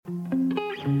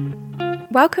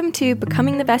Welcome to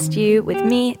Becoming the Best You with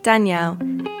me, Danielle.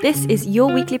 This is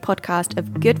your weekly podcast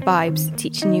of good vibes,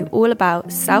 teaching you all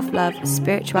about self-love,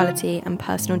 spirituality, and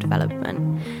personal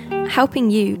development,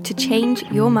 helping you to change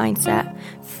your mindset,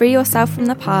 free yourself from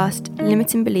the past,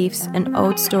 limiting beliefs, and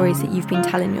old stories that you've been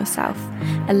telling yourself,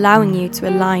 allowing you to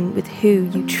align with who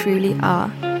you truly are.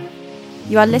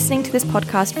 You are listening to this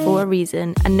podcast for a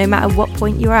reason, and no matter what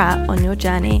point you are at on your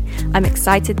journey, I'm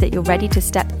excited that you're ready to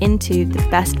step into the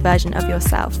best version of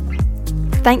yourself.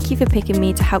 Thank you for picking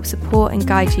me to help support and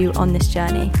guide you on this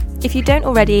journey. If you don't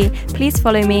already, please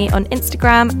follow me on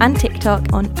Instagram and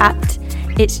TikTok on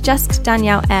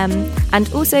 @It'sJustDanielleM,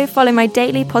 and also follow my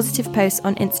daily positive posts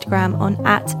on Instagram on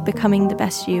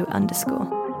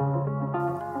 @BecomingTheBestYou_.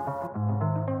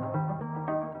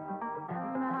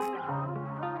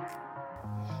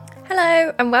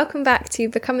 Hello and welcome back to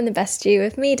Becoming the Best You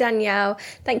with me, Danielle.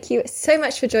 Thank you so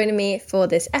much for joining me for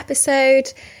this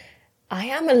episode. I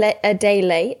am a day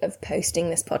late of posting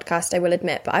this podcast, I will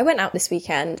admit, but I went out this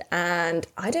weekend and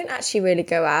I don't actually really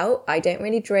go out. I don't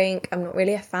really drink. I'm not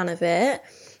really a fan of it.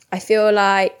 I feel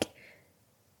like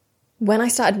when I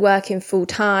started working full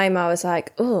time, I was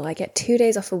like, oh, I get 2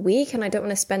 days off a week and I don't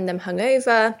want to spend them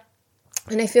hungover.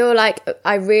 And I feel like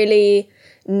I really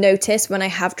notice when I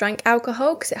have drank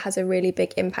alcohol because it has a really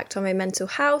big impact on my mental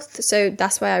health. So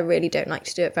that's why I really don't like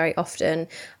to do it very often.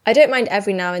 I don't mind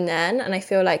every now and then, and I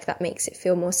feel like that makes it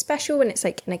feel more special when it's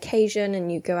like an occasion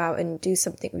and you go out and do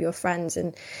something with your friends,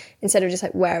 and instead of just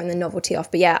like wearing the novelty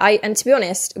off. But yeah, and to be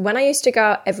honest, when I used to go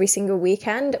out every single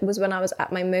weekend was when I was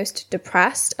at my most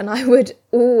depressed, and I would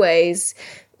almost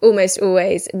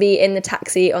always be in the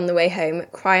taxi on the way home,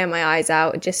 crying my eyes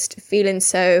out, just feeling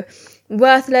so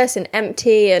worthless and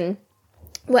empty and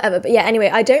whatever. But yeah, anyway,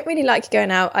 I don't really like going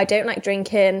out. I don't like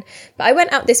drinking. But I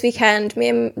went out this weekend. Me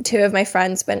and two of my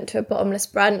friends went to a bottomless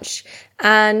brunch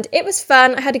and it was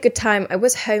fun. I had a good time. I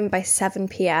was home by 7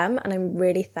 p.m. and I'm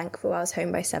really thankful I was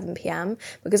home by 7 p.m.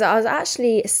 because I was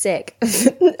actually sick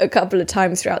a couple of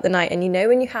times throughout the night. And you know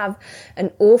when you have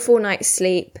an awful night's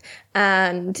sleep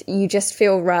and you just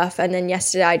feel rough, and then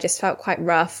yesterday I just felt quite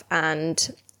rough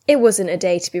and it wasn't a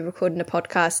day to be recording a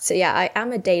podcast. So yeah, I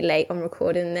am a day late on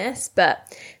recording this, but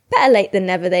better late than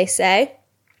never, they say.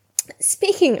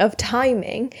 Speaking of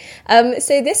timing,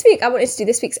 so this week I wanted to do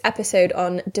this week's episode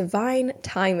on divine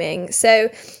timing. So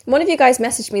one of you guys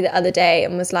messaged me the other day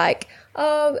and was like,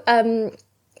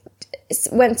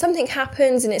 when something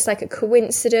happens and it's like a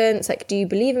coincidence, like, do you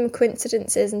believe in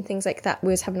coincidences and things like that? We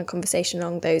was having a conversation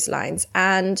along those lines.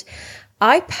 And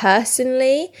I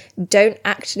personally don't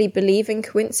actually believe in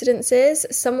coincidences.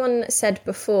 Someone said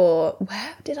before,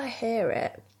 where did I hear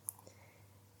it?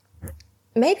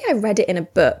 Maybe I read it in a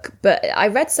book, but I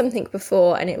read something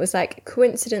before and it was like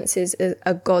coincidences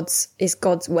is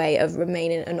God's way of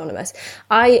remaining anonymous.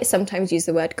 I sometimes use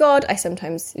the word God. I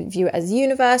sometimes view it as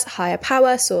universe, higher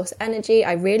power, source energy.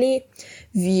 I really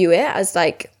view it as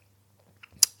like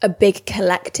a big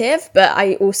collective, but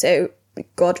I also,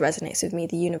 God resonates with me,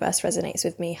 the universe resonates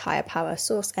with me, higher power,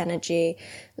 source energy,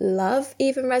 love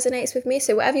even resonates with me.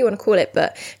 So whatever you want to call it,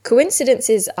 but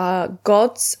coincidences are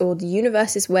God's or the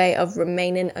universe's way of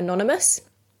remaining anonymous.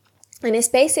 And it's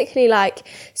basically like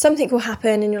something will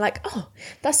happen and you're like, oh,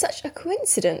 that's such a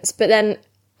coincidence. But then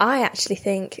I actually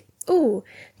think, oh,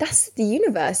 that's the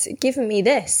universe giving me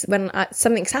this when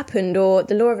something's happened, or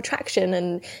the law of attraction.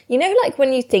 And you know, like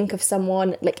when you think of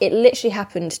someone, like it literally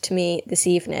happened to me this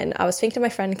evening. I was thinking of my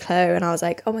friend Chloe and I was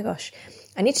like, oh my gosh,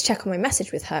 I need to check on my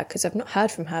message with her because I've not heard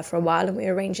from her for a while and we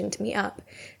were arranging to meet up.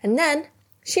 And then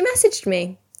she messaged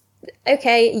me.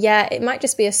 Okay, yeah, it might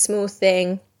just be a small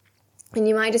thing and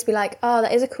you might just be like, oh,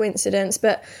 that is a coincidence.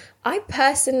 But I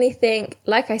personally think,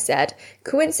 like I said,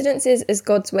 coincidences is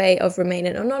God's way of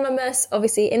remaining anonymous.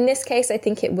 Obviously, in this case, I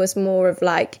think it was more of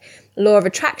like law of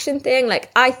attraction thing.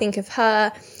 Like I think of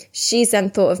her, she's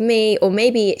then thought of me, or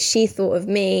maybe she thought of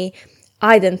me,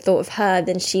 I then thought of her,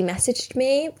 then she messaged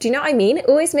me. Do you know what I mean? It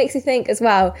always makes me think as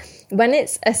well, when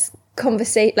it's a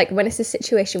conversation, like when it's a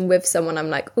situation with someone, I'm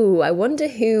like, ooh, I wonder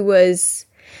who was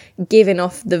giving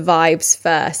off the vibes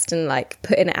first and like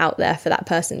putting it out there for that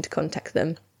person to contact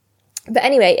them. But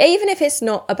anyway, even if it's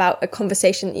not about a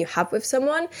conversation that you have with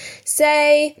someone,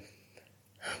 say,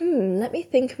 let me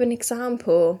think of an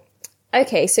example.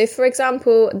 Okay, so for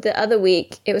example, the other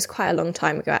week, it was quite a long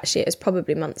time ago actually, it was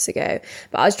probably months ago,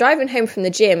 but I was driving home from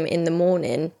the gym in the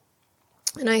morning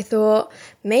and I thought,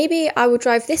 maybe I will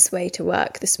drive this way to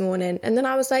work this morning. And then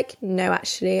I was like, no,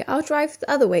 actually, I'll drive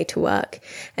the other way to work.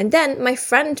 And then my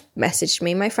friend messaged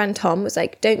me, my friend Tom was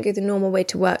like, don't go the normal way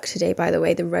to work today, by the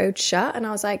way, the road's shut. And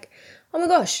I was like, oh my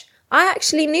gosh, I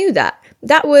actually knew that.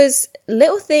 That was a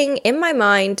little thing in my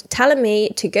mind telling me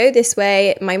to go this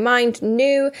way. My mind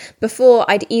knew before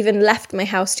I'd even left my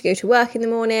house to go to work in the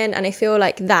morning. And I feel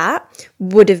like that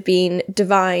would have been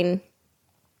divine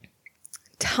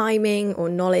timing or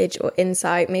knowledge or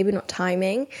insight. Maybe not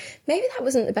timing. Maybe that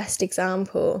wasn't the best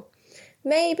example.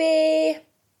 Maybe,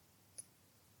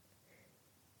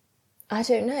 I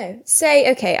don't know.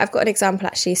 Okay, I've got an example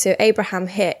actually. So Abraham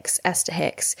Hicks, Esther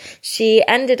Hicks, she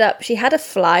had a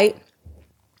flight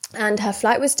and her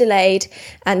flight was delayed.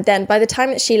 And then by the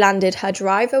time that she landed, her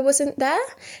driver wasn't there.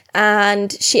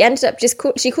 And she ended up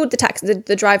she called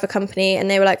the driver company, and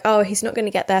they were like, oh, he's not going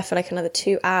to get there for like another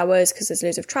 2 hours because there's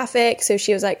loads of traffic. So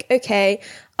she was like, okay,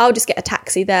 I'll just get a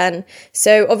taxi then.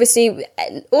 So obviously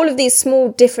all of these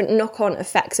small different knock-on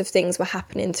effects of things were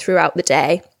happening throughout the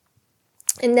day.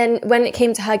 And then when it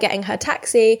came to her getting her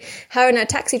taxi, her and her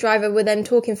taxi driver were then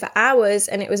talking for hours,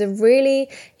 and it was a really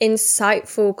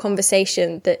insightful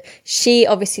conversation that she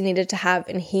obviously needed to have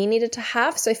and he needed to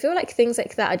have. So I feel like things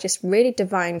like that are just really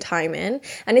divine timing.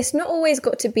 And it's not always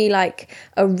got to be like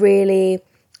a really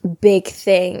big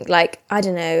thing. Like, I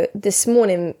don't know, this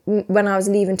morning when I was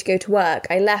leaving to go to work,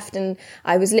 I left and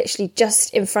I was literally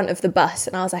just in front of the bus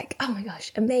and I was like, oh my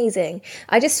gosh, amazing.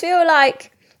 I just feel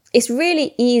like it's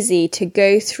really easy to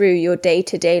go through your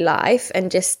day-to-day life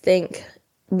and just think,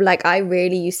 like I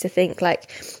really used to think, like,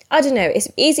 I don't know, it's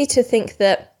easy to think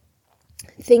that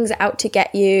things are out to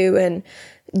get you, and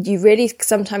you really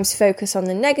sometimes focus on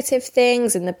the negative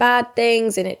things and the bad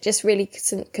things, and it just really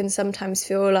can sometimes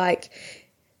feel like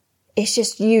it's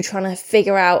just you trying to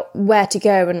figure out where to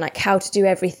go and like how to do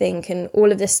everything and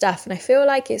all of this stuff. And I feel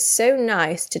like it's so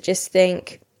nice to just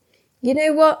think, you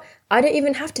know what? I don't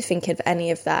even have to think of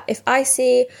any of that.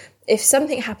 If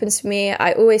something happens to me,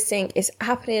 I always think it's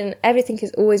happening. Everything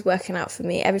is always working out for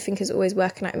me. Everything is always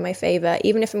working out in my favor.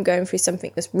 Even if I'm going through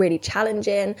something that's really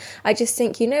challenging, I just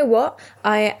think, you know what?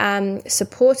 I am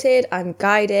supported. I'm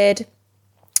guided.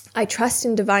 I trust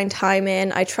in divine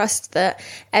timing. I trust that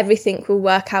everything will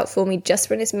work out for me just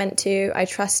when it's meant to. I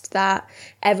trust that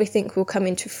everything will come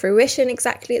into fruition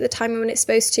exactly at the time when it's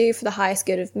supposed to, for the highest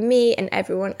good of me and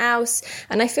everyone else.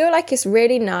 And I feel like it's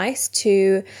really nice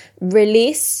to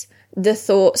release the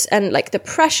thoughts and like the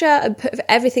pressure and put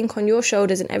everything on your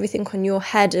shoulders and everything on your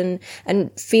head and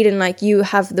feeling like you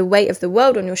have the weight of the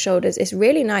world on your shoulders. It's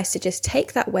really nice to just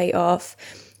take that weight off,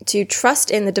 to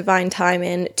trust in the divine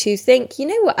timing, to think, you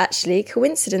know what, actually,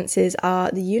 coincidences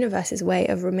are the universe's way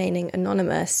of remaining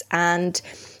anonymous. And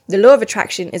the law of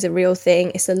attraction is a real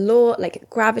thing. It's a law like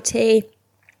gravity.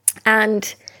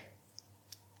 And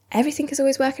everything is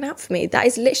always working out for me. That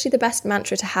is literally the best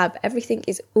mantra to have. Everything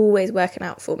is always working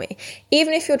out for me.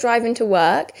 Even if you're driving to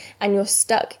work and you're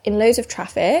stuck in loads of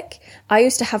traffic. I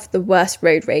used to have the worst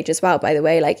road rage as well, by the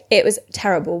way. Like, it was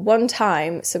terrible. One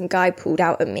time, some guy pulled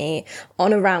out at me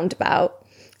on a roundabout.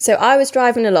 So I was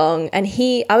driving along and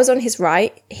I was on his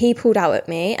right. He pulled out at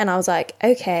me and I was like,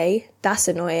 okay, that's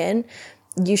annoying.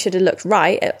 You should have looked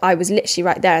right. I was literally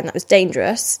right there and that was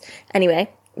dangerous.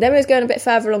 Anyway, then we was going a bit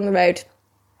further along the road.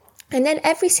 And then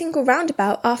every single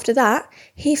roundabout after that,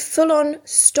 he full on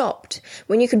stopped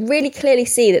when you could really clearly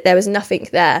see that there was nothing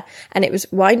there. And it was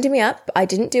winding me up. I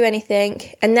didn't do anything.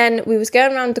 And then we was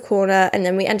going around the corner and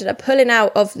then we ended up pulling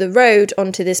out of the road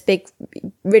onto this big,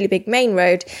 really big main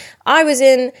road. I was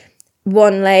in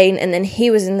one lane and then he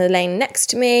was in the lane next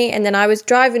to me, and then I was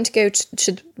driving to go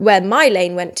to where my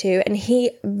lane went to, and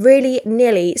he really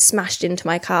nearly smashed into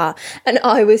my car. And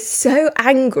I was so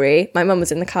angry. My mum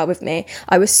was in the car with me.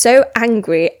 I was so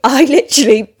angry. I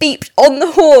literally beeped on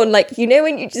the horn, like, you know,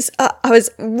 when you just I was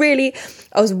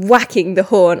whacking the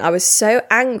horn. I was so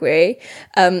angry.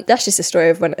 That's just a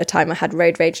story of a time I had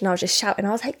road rage and I was just shouting.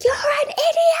 I was like, you're an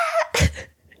idiot.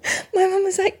 My mum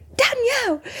was like,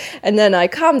 Danielle. And then I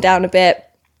calmed down a bit.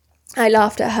 I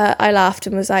laughed at her. I laughed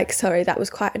and was like, sorry, that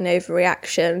was quite an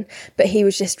overreaction. But he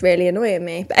was just really annoying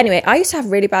me. But anyway, I used to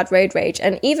have really bad road rage.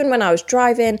 And even when I was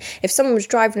driving, if someone was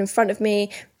driving in front of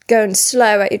me, going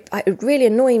slow, it would really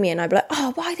annoy me. And I'd be like,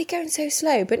 oh, why are they going so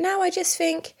slow? But now I just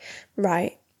think,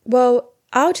 right, well,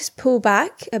 I'll just pull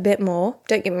back a bit more.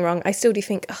 Don't get me wrong. I still do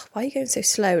think, oh, why are you going so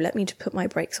slow? Let me just put my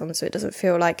brakes on so it doesn't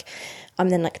feel like I'm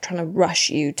then like trying to rush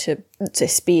you to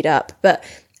speed up. But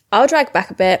I'll drag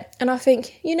back a bit and I'll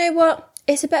think, you know what?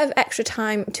 It's a bit of extra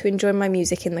time to enjoy my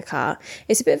music in the car.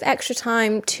 It's a bit of extra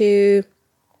time to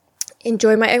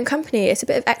enjoy my own company. It's a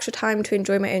bit of extra time to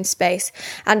enjoy my own space.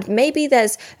 And maybe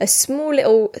there's a small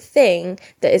little thing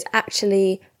that is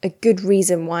actually a good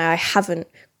reason why I haven't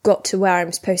got to where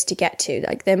I'm supposed to get to.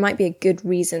 Like, there might be a good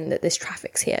reason that this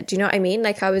traffic's here. Do you know what I mean?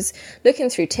 Like, I was looking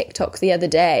through TikTok the other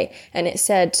day and it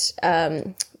said,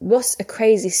 what's a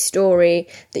crazy story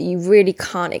that you really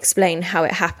can't explain how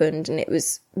it happened? And it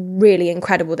was really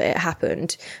incredible that it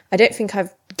happened. I don't think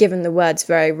I've given the words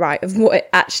very right of what it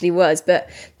actually was, but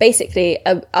basically,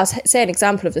 I'll say an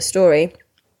example of the story.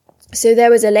 So there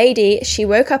was a lady, she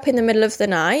woke up in the middle of the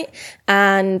night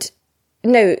and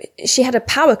no, she had a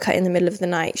power cut in the middle of the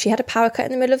night.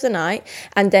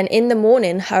 And then in the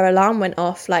morning, her alarm went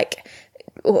off, like,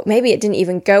 or maybe it didn't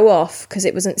even go off because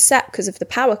it wasn't set because of the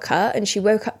power cut. And she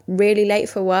woke up really late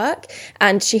for work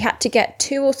and she had to get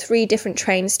 2 or 3 different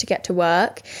trains to get to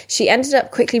work. She ended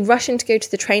up quickly rushing to go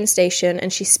to the train station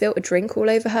and she spilt a drink all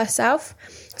over herself.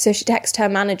 So she texted her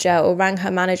manager or rang her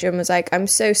manager and was like, I'm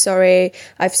so sorry.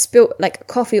 I've spilt like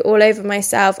coffee all over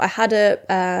myself. I had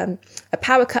a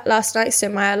power cut last night, so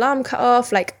my alarm cut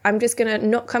off. Like, I'm just going to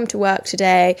not come to work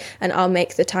today and I'll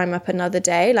make the time up another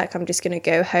day. Like, I'm just going to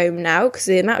go home now because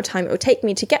the amount of time it will take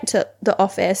me to get to the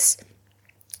office,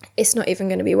 it's not even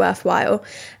going to be worthwhile.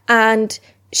 And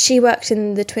she worked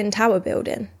in the Twin Tower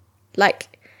building. Like,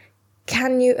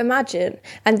 can you imagine?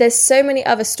 And there's so many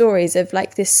other stories of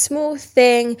like this small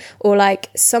thing, or like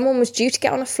someone was due to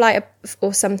get on a flight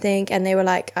or something and they were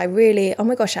like, oh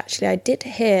my gosh, actually I did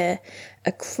hear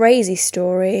a crazy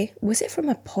story. Was it from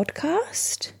a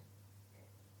podcast?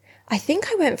 I think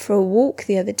I went for a walk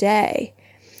the other day.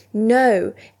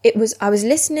 No, I was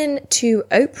listening to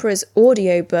Oprah's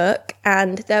audiobook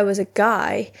and there was a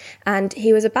guy and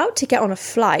he was about to get on a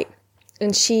flight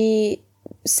and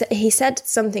he said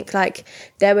something like,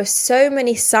 there were so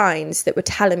many signs that were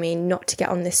telling me not to get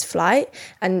on this flight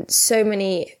and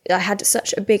I had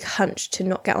such a big hunch to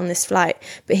not get on this flight.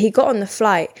 But he got on the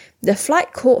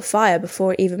flight caught fire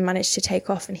before it even managed to take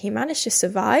off and he managed to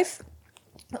survive.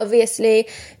 Obviously,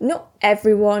 not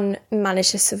everyone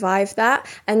managed to survive that.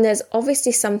 And there's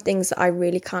obviously some things that I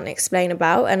really can't explain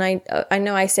about. And I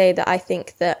know I say that I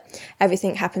think that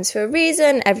everything happens for a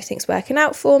reason, everything's working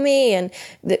out for me, and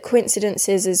that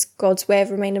coincidences is God's way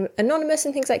of remaining anonymous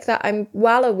and things like that. I'm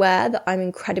well aware that I'm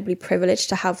incredibly privileged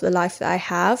to have the life that I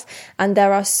have. And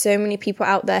there are so many people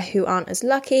out there who aren't as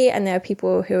lucky. And there are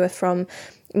people who are from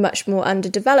much more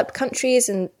underdeveloped countries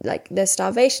and like there's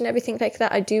starvation, everything like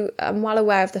that. I'm well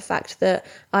aware of the fact that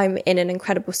I'm in an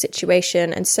incredible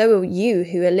situation, and so are you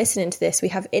who are listening to this. We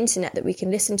have internet that we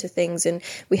can listen to things, and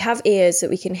we have ears that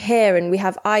we can hear, and we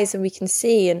have eyes that we can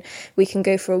see, and we can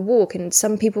go for a walk, and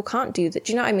some people can't do that.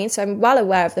 Do you know what I mean? So I'm well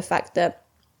aware of the fact that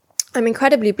I'm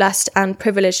incredibly blessed and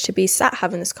privileged to be sat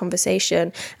having this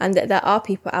conversation, and that there are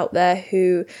people out there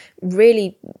who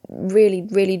really, really,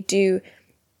 really do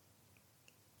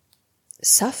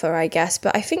suffer, I guess.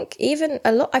 But I think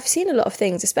I've seen a lot of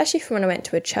things, especially from when I went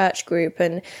to a church group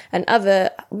and other,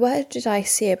 what did I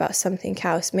see about something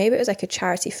else? Maybe it was like a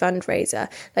charity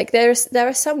fundraiser. Like there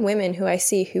are some women who I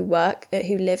see who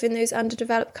live in those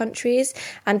underdeveloped countries,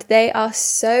 and they are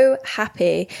so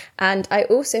happy. And I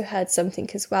also heard something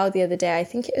as well the other day. I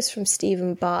think it was from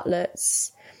Stephen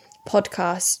Bartlett's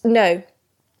podcast. No,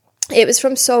 it was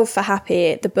from Solve for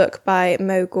Happy, the book by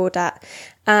Mo Gawdat.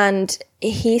 And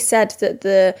he said that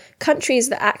the countries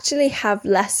that actually have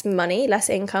less money, less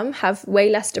income, have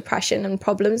way less depression and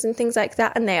problems and things like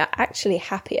that, and they are actually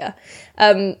happier.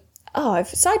 I've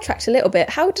sidetracked a little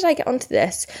bit. How did I get onto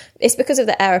this? It's because of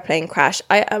the aeroplane crash.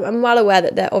 I'm well aware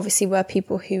that there obviously were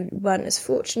people who weren't as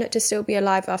fortunate to still be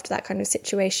alive after that kind of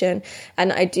situation.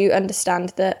 And I do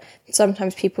understand that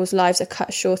sometimes people's lives are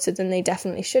cut shorter than they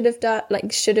definitely should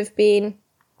have been.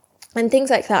 And things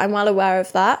like that. I'm well aware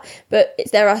of that. But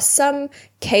there are some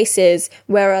cases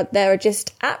where there are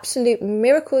just absolute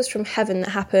miracles from heaven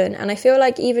that happen. And I feel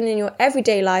like even in your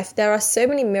everyday life, there are so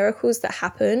many miracles that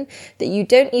happen that you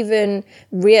don't even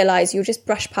realize. You'll just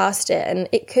brush past it. And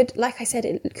it could, like I said,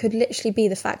 it could literally be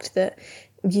the fact that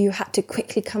you had to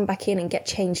quickly come back in and get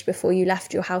changed before you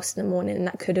left your house in the morning, and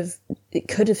it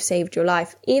could have saved your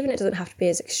life. Even it doesn't have to be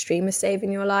as extreme as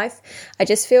saving your life. I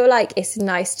just feel like it's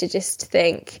nice to just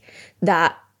think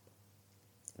that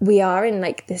we are in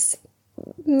like this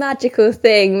magical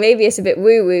thing. Maybe it's a bit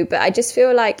woo-woo, but I just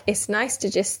feel like it's nice to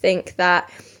just think that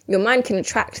your mind can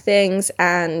attract things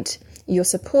and you're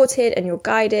supported and you're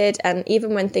guided. And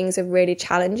even when things are really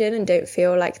challenging and don't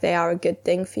feel like they are a good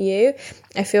thing for you,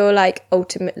 I feel like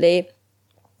ultimately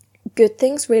good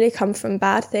things really come from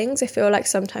bad things. I feel like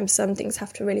sometimes some things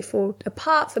have to really fall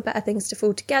apart for better things to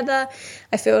fall together.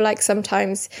 I feel like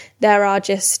sometimes there are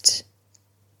just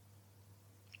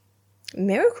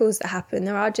miracles that happen.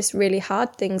 There are just really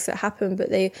hard things that happen, but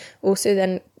they also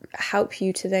then help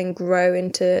you to then grow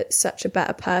into such a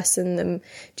better person than,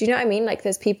 do you know what I mean? Like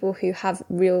there's people who have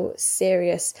real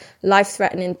serious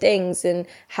life-threatening things and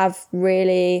have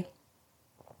really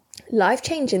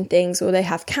life-changing things, or they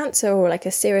have cancer or like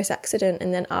a serious accident,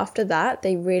 and then after that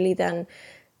they really then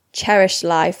cherish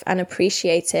life and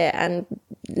appreciate it and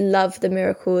love the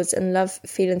miracles and love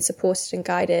feeling supported and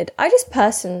guided. I just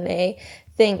personally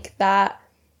think that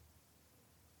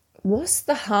what's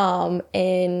the harm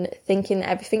in thinking that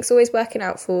everything's always working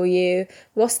out for you?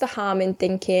 What's the harm in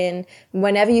thinking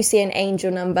whenever you see an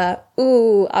angel number,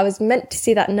 ooh, I was meant to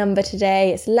see that number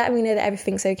today. It's letting me know that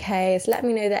everything's okay. It's letting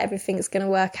me know that everything's going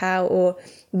to work out, or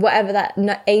whatever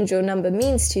that angel number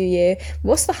means to you.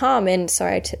 What's the harm in,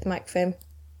 sorry, I took the microphone.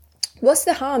 What's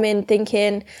the harm in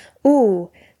thinking,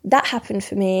 ooh, that happened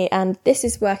for me and this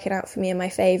is working out for me in my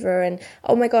favour, and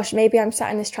oh my gosh, maybe I'm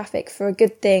sat in this traffic for a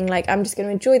good thing, like I'm just going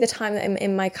to enjoy the time that I'm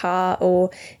in my car, or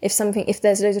if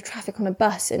there's loads of traffic on a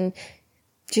bus, and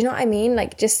do you know what I mean?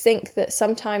 Like just think that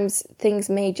sometimes things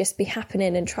may just be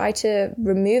happening, and try to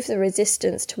remove the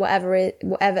resistance to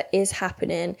whatever is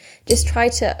happening. Just try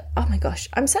to, oh my gosh,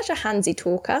 I'm such a handsy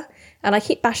talker and I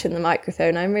keep bashing the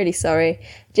microphone, I'm really sorry.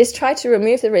 Just try to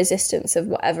remove the resistance of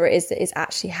whatever it is that is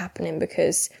actually happening,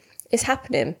 because it's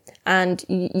happening and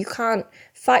you can't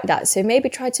fight that. So maybe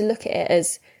try to look at it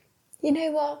as, you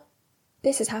know what?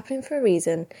 This is happening for a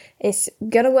reason. It's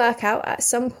going to work out at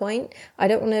some point. I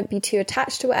don't want to be too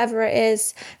attached to whatever it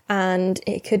is. And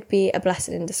it could be a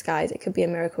blessing in disguise. It could be a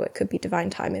miracle. It could be divine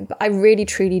timing. But I really,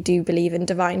 truly do believe in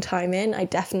divine timing. I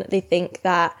definitely think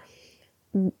that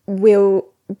we'll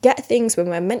get things when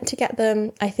we're meant to get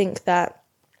them. I think that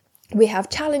we have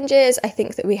challenges. I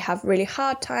think that we have really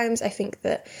hard times. I think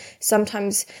that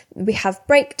sometimes we have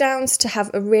breakdowns to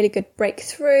have a really good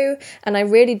breakthrough. And I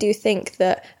really do think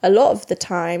that a lot of the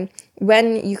time,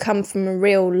 when you come from a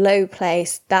real low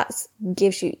place, that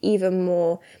gives you even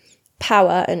more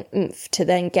power and oomph to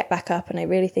then get back up. And I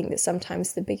really think that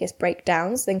sometimes the biggest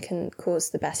breakdowns then can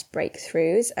cause the best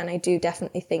breakthroughs. And I do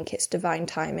definitely think it's divine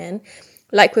timing.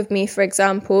 Like with me, for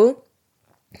example,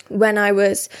 when I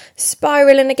was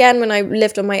spiraling again, when I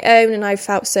lived on my own and I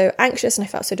felt so anxious and I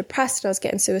felt so depressed and I was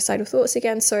getting suicidal thoughts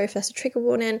again, sorry if that's a trigger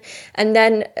warning, and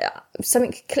then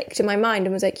something clicked in my mind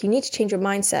and was like, you need to change your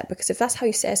mindset, because if that's how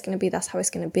you say it's going to be, that's how it's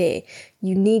going to be.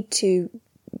 You need to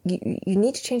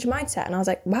change your mindset. And I was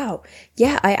like, wow,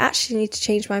 yeah, I actually need to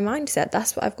change my mindset.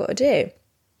 That's what I've got to do.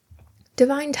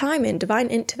 Divine timing, divine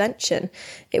intervention.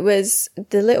 It was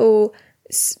the little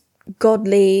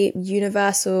godly,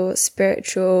 universal,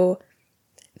 spiritual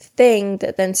thing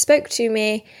that then spoke to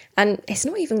me. And it's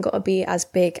not even got to be as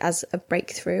big as a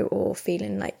breakthrough or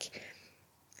feeling like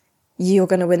you're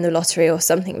going to win the lottery or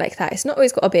something like that. It's not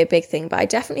always got to be a big thing, but I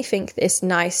definitely think it's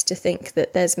nice to think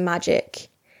that there's magic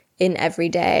in every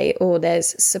day, or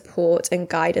there's support and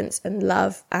guidance and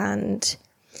love and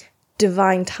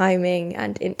divine timing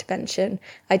and intervention.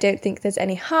 I don't think there's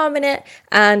any harm in it,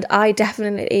 and I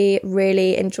definitely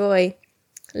really enjoy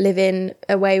living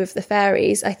away with the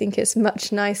fairies. I think it's a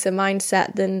much nicer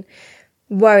mindset than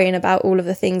worrying about all of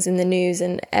the things in the news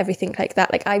and everything like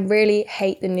that. Like, I really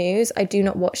hate the news. I do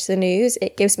not watch the news.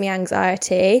 It gives me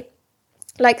anxiety.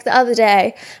 Like the other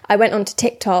day, I went onto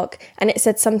TikTok and it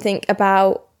said something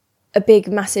about a big,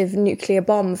 massive nuclear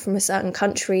bomb from a certain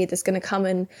country that's going to come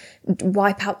and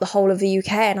wipe out the whole of the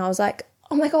UK. And I was like,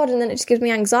 oh my God. And then it just gives me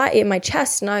anxiety in my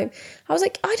chest. And I was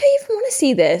like, I don't even want to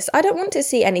see this. I don't want to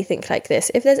see anything like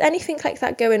this. If there's anything like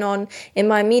that going on in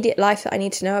my immediate life that I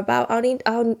need to know about,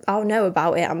 I'll know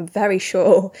about it, I'm very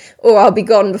sure. Or I'll be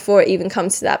gone before it even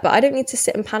comes to that. But I don't need to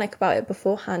sit and panic about it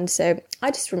beforehand. So I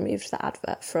just removed that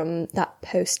advert from that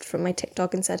post from my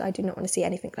TikTok and said, I do not want to see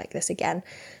anything like this again.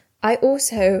 I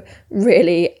also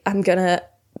really I'm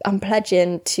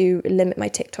pledging to limit my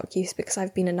TikTok use because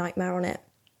I've been a nightmare on it.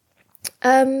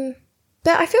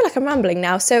 But I feel like I'm rambling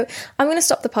now, so I'm going to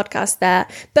stop the podcast there.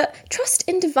 But trust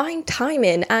in divine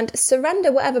timing and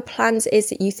surrender whatever plans it is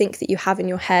that you think that you have in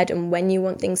your head and when you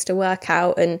want things to work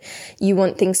out and you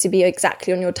want things to be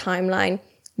exactly on your timeline.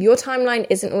 Your timeline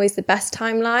isn't always the best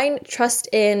timeline. Trust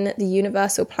in the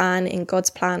universal plan, in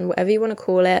God's plan, whatever you want to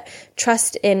call it.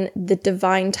 Trust in the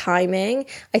divine timing.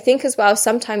 I think as well,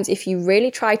 sometimes if you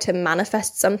really try to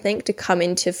manifest something to come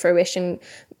into fruition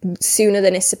sooner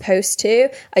than it's supposed to,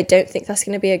 I don't think that's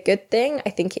going to be a good thing. I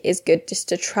think it is good just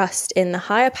to trust in the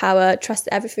higher power, trust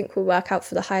that everything will work out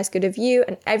for the highest good of you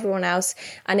and everyone else,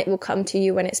 and it will come to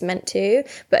you when it's meant to.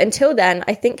 But until then,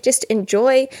 I think just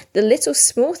enjoy the little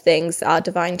small things that are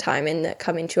divine timing that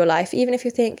come into your life. Even if you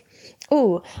think,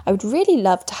 oh, I would really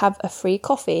love to have a free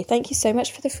coffee. Thank you so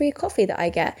much for the free coffee that I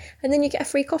get. And then you get a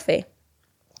free coffee.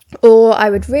 Or I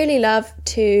would really love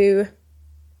to,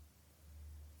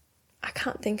 I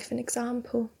can't think of an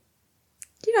example.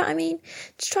 Do you know what I mean?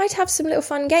 Just try to have some little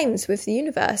fun games with the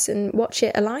universe and watch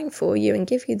it align for you and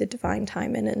give you the divine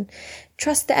timing, and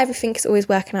trust that everything is always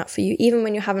working out for you, even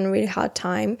when you're having a really hard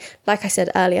time. Like I said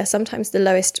earlier, sometimes the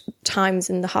lowest times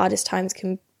and the hardest times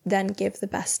can then give the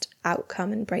best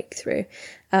outcome and breakthrough.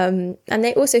 And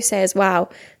they also say as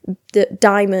well that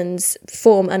diamonds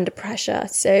form under pressure.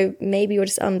 So maybe you're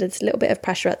just under this little bit of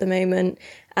pressure at the moment,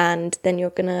 and then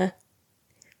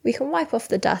we can wipe off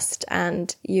the dust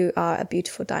and you are a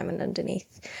beautiful diamond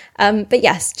underneath. But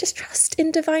yes, just trust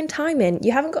in divine timing.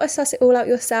 You haven't got to suss it all out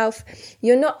yourself.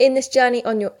 You're not in this journey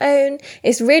on your own.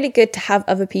 It's really good to have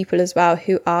other people as well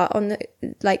who are on the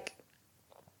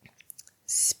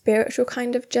spiritual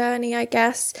kind of journey, I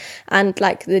guess, and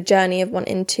the journey of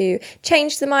wanting to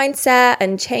change the mindset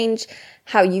and change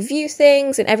how you view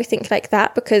things and everything like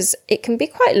that, because it can be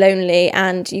quite lonely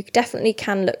and you definitely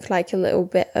can look like a little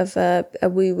bit of a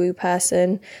woo-woo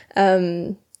person.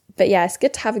 But yeah, it's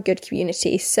good to have a good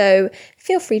community. So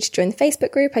feel free to join the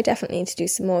Facebook group. I definitely need to do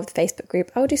some more of the Facebook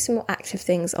group. I'll do some more active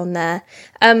things on there.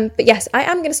 But yes, I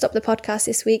am going to stop the podcast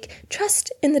this week.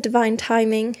 Trust in the divine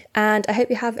timing, and I hope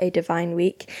you have a divine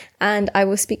week, and I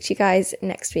will speak to you guys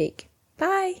next week.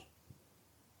 Bye.